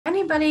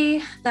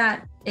anybody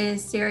that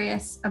is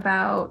serious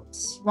about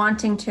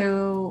wanting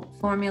to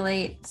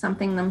formulate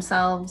something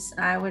themselves,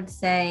 I would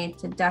say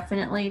to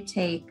definitely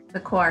take the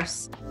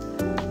course.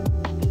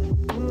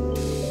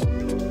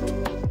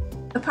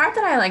 The part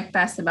that I like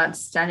best about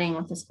studying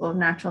with the School of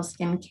Natural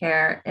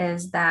Skincare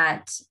is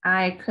that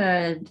I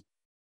could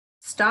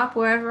stop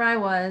wherever I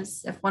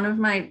was. If one of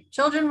my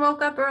children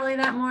woke up early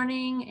that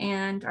morning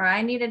or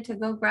I needed to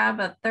go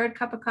grab a third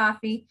cup of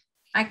coffee,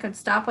 I could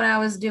stop what I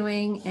was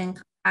doing and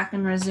come back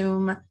and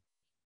resume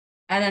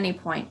at any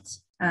point.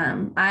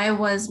 I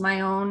was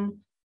my own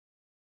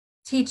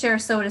teacher,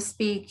 so to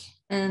speak,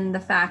 in the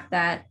fact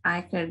that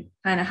I could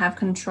kind of have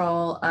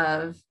control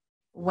of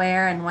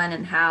where and when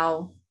and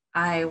how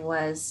I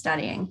was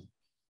studying,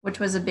 which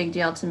was a big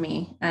deal to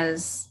me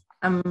as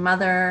a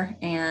mother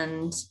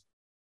and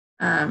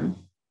a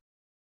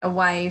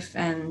wife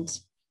and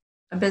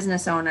a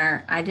business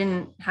owner. I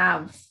didn't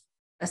have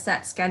a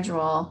set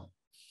schedule.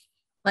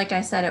 Like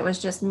I said, it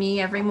was just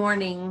me every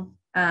morning,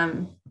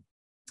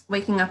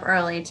 waking up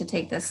early to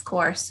take this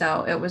course.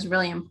 So it was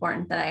really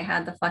important that I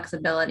had the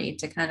flexibility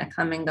to kind of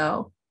come and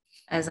go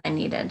as I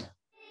needed.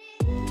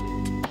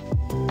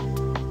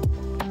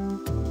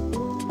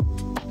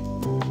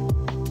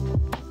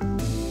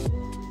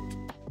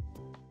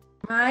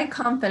 My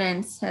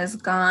confidence has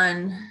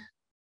gone,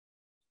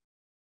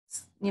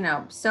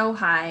 so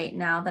high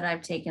now that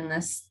I've taken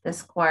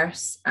this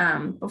course.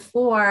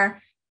 Before,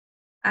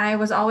 I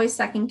was always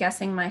second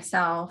guessing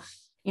myself.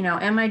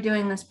 Am I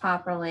doing this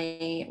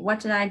properly?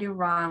 What did I do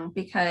wrong?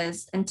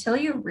 Because until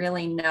you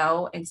really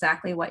know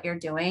exactly what you're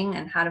doing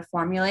and how to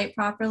formulate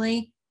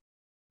properly,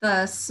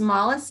 the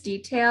smallest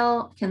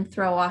detail can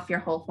throw off your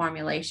whole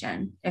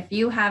formulation. If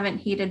you haven't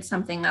heated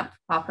something up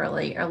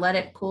properly or let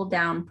it cool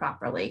down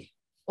properly,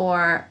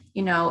 or,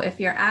 if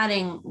you're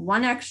adding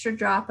one extra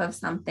drop of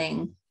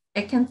something,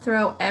 it can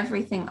throw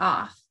everything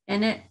off.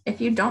 And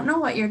if you don't know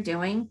what you're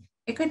doing,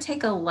 it could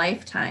take a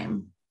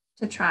lifetime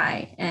to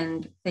try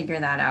and figure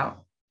that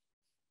out.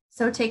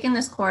 So taking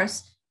this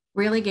course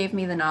really gave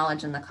me the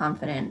knowledge and the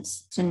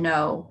confidence to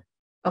know,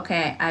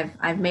 okay,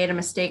 I've made a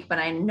mistake, but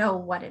I know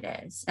what it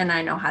is and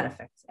I know how to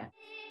fix it.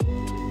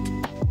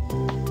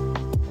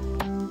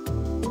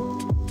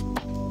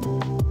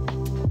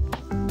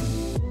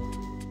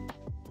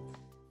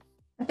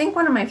 I think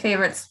one of my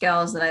favorite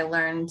skills that I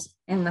learned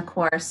in the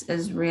course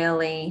is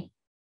really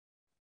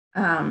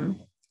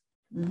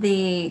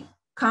the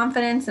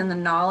confidence and the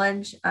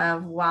knowledge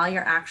of while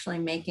you're actually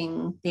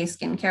making these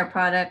skincare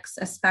products,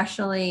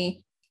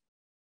 especially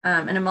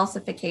an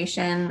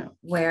emulsification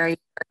where you're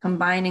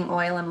combining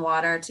oil and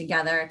water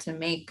together to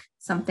make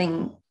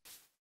something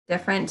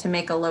different, to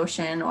make a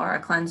lotion or a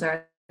cleanser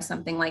or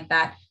something like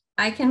that.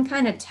 I can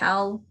kind of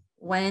tell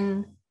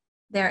when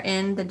they're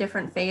in the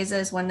different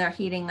phases, when they're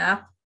heating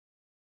up,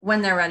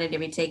 when they're ready to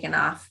be taken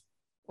off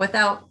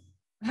without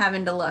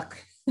having to look.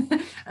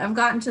 I've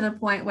gotten to the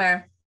point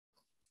where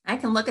I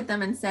can look at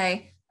them and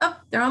say, oh,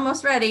 they're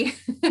almost ready.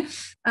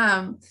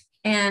 And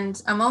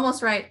I'm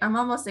almost right. I'm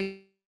almost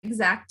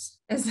exact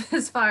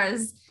as far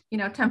as,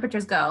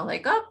 temperatures go.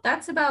 Like, oh,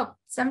 that's about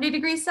 70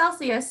 degrees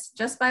Celsius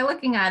just by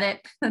looking at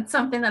it. That's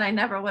something that I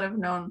never would have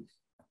known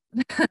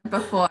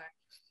before,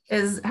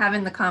 is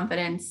having the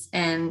confidence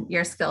in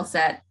your skill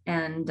set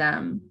and,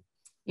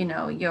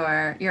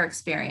 your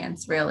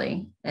experience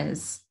really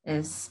is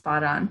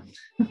spot on.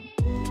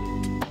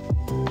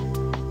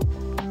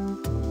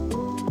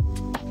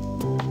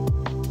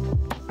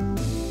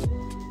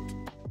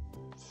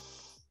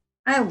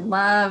 I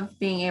love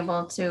being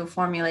able to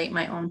formulate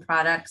my own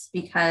products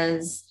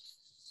because,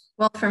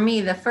 well, for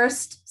me, the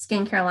first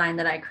skincare line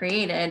that I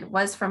created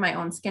was for my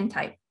own skin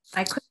type.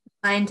 I couldn't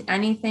find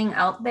anything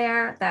out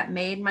there that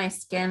made my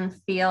skin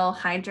feel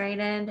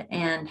hydrated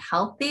and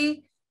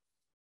healthy.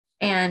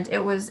 And it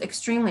was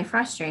extremely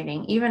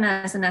frustrating. Even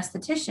as an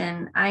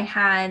esthetician, I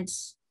had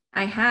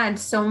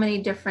so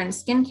many different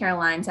skincare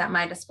lines at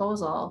my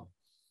disposal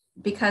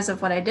because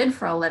of what I did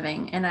for a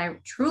living. And I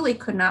truly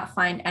could not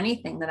find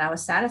anything that I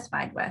was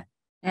satisfied with.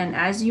 And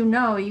as you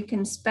know, you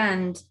can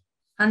spend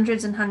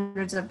hundreds and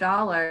hundreds of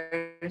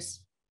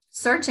dollars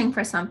searching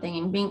for something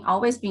and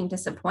always being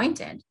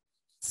disappointed.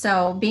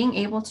 So being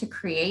able to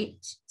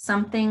create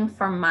something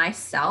for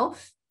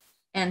myself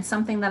and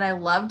something that I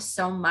loved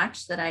so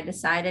much that I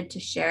decided to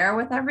share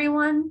with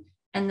everyone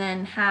and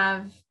then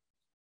have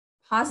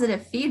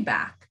positive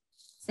feedback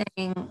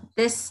saying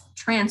this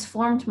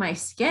transformed my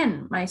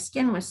skin. My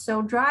skin was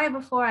so dry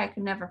before, I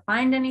could never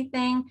find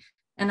anything.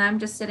 And I'm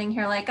just sitting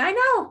here like, I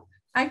know,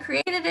 I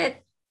created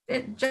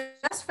it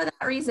just for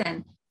that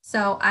reason.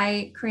 So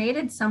I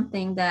created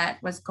something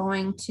that was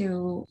going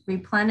to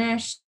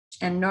replenish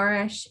and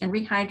nourish and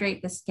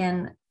rehydrate the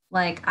skin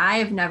like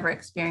I've never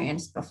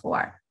experienced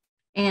before.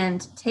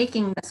 And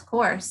taking this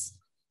course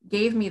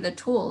gave me the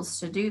tools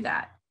to do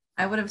that.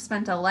 I would have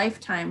spent a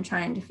lifetime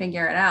trying to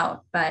figure it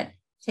out, but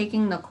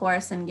taking the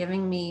course and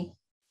giving me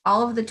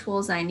all of the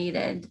tools I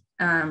needed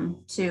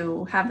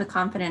to have the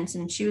confidence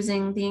in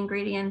choosing the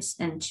ingredients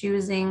and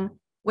choosing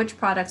which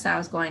products I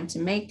was going to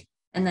make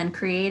and then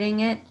creating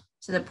it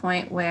to the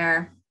point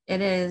where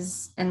it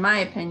is, in my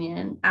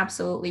opinion,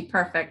 absolutely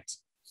perfect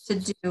to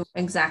do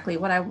exactly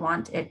what I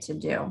want it to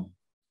do.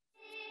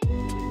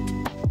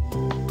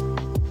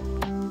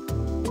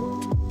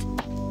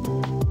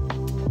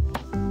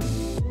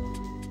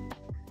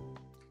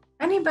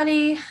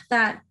 Anybody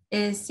that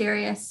is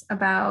serious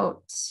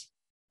about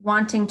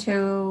wanting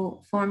to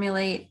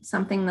formulate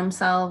something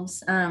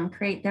themselves,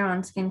 create their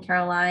own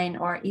skincare line,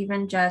 or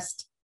even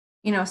just,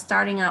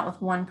 starting out with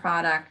one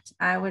product,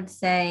 I would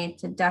say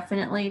to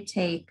definitely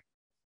take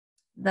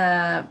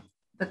the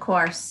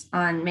course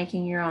on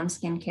making your own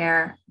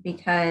skincare,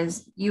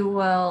 because you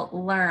will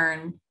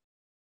learn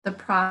the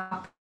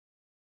proper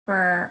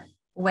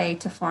way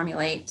to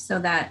formulate so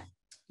that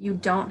you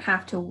don't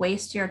have to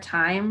waste your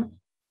time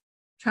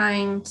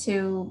trying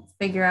to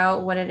figure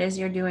out what it is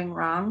you're doing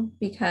wrong,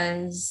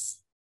 because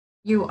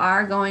you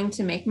are going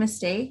to make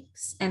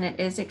mistakes and it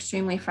is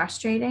extremely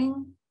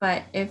frustrating.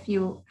 But if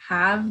you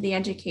have the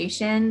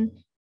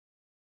education,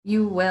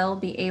 you will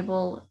be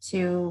able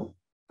to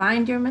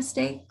find your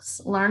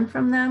mistakes, learn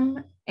from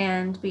them,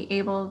 and be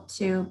able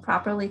to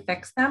properly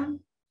fix them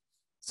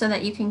so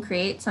that you can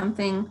create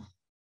something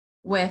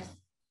with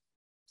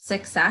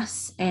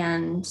success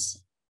and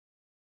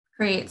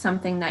create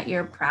something that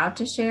you're proud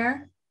to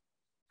share.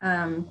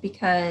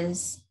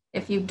 Because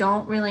if you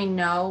don't really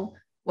know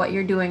what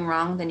you're doing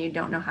wrong, then you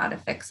don't know how to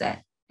fix it.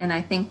 And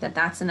I think that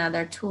that's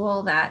another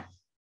tool that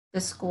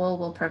the school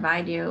will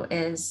provide you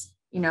is,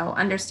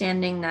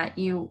 understanding that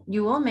you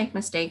will make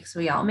mistakes.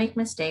 We all make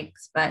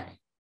mistakes, but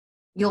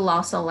you'll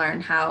also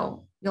learn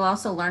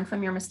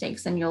from your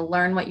mistakes, and you'll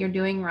learn what you're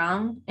doing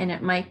wrong. And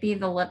it might be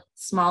the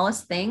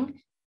smallest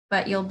thing,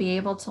 but you'll be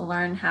able to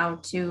learn how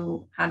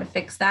to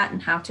fix that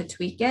and how to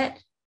tweak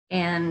it,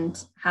 and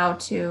how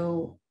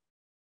to,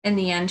 in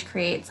the end,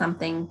 create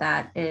something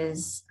that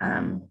is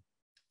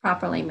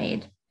properly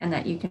made and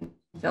that you can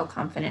feel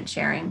confident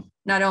sharing,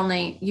 not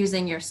only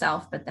using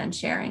yourself, but then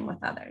sharing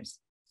with others.